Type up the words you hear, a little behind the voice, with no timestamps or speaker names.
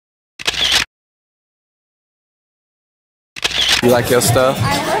You like your stuff?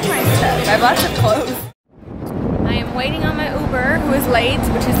 I love my stuff. I have lots of clothes. I am waiting on my Uber, who is late,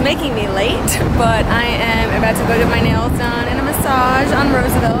 which is making me late, but I am about to go get my nails done and a massage on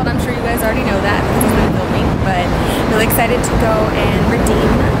Roosevelt. I'm sure you guys already know that because I've been filming, but really excited to go and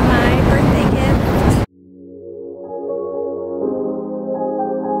redeem my birthday gift.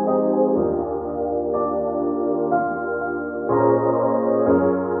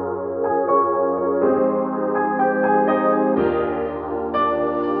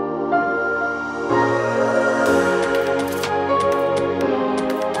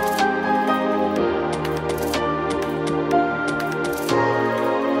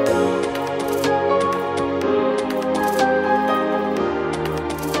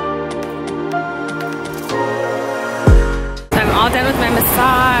 All done with my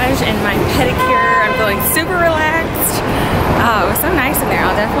massage and my pedicure. I'm feeling super relaxed. Oh, it was so nice in there.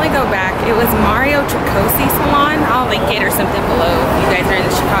 I'll definitely go back. It was Mario Tricosi Salon. I'll link it or something below if you guys are in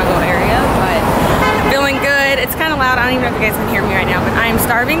the Chicago area, but I'm feeling good. It's kind of loud. I don't even know if you guys can hear me right now, but I am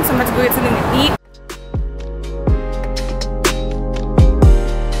starving, so I'm about to go get something to eat.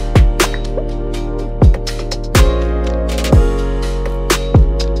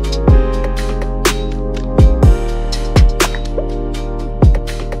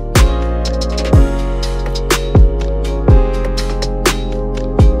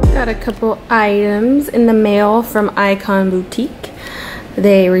 Got a couple items in the mail from Icon Boutique.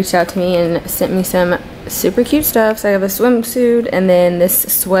 They reached out to me and sent me some super cute stuff. So I have a swimsuit and then this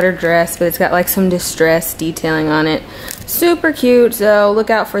sweater dress, but it's got like some distress detailing on it. Super cute, so look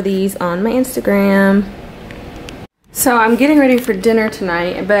out for these on my Instagram. So I'm getting ready for dinner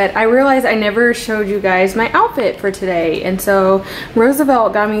tonight, but I realized I never showed you guys my outfit for today. And so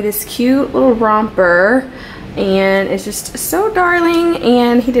Roosevelt got me this cute little romper, and it's just so darling,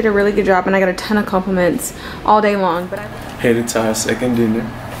 and he did a really good job, and I got a ton of compliments all day long. But Headed to our second dinner.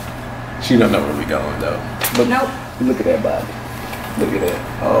 She don't know where we going though. But nope. Look at that body. Look at that.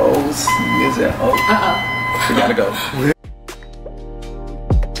 Oh, is that? Oh. We gotta go.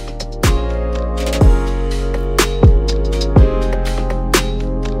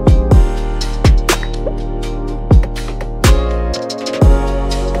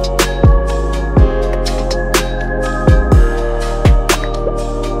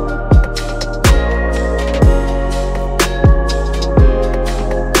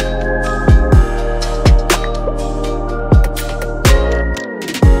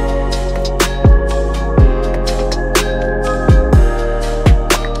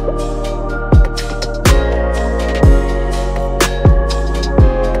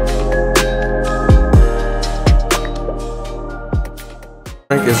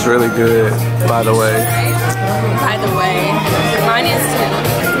 It's really good, by the way. by the way, mine is too.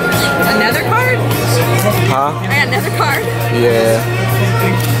 Another card? Huh? I got another card. Yeah.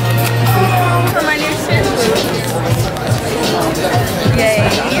 For my new shit.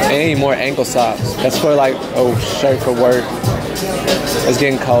 Yay. And more ankle socks. That's for like a shirt for work. It's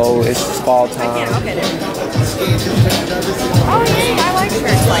getting cold. It's fall time. I'll get it. Oh yeah, I like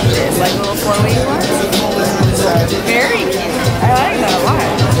shirts like this, like little flowy ones. Very cute. I like that a lot.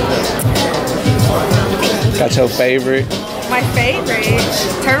 Got your favorite? My favorite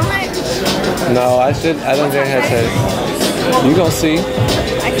turtleneck. No, I don't think I have to. You gonna see?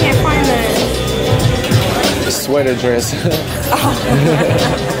 I can't find The sweater dress. That's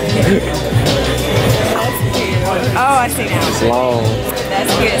cute. Oh, I see now. It's long.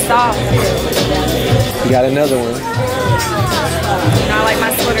 That's cute. It's soft. You got another one. You know, I like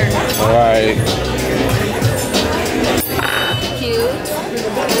my sweater. All right. Cute.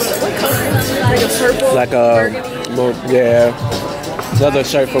 What color? Like a purple. Like a little, yeah. Another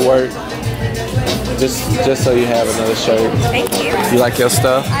shirt for work. Just so you have another shirt. Thank you. You like your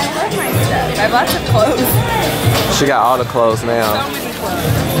stuff? I love my stuff. I have lots of clothes. She got all the clothes now. So many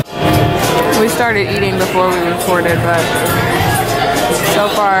clothes. We started eating before we recorded, but so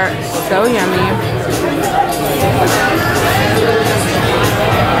far, so yummy.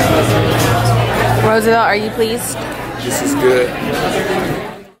 Roosevelt, are you pleased? This is good.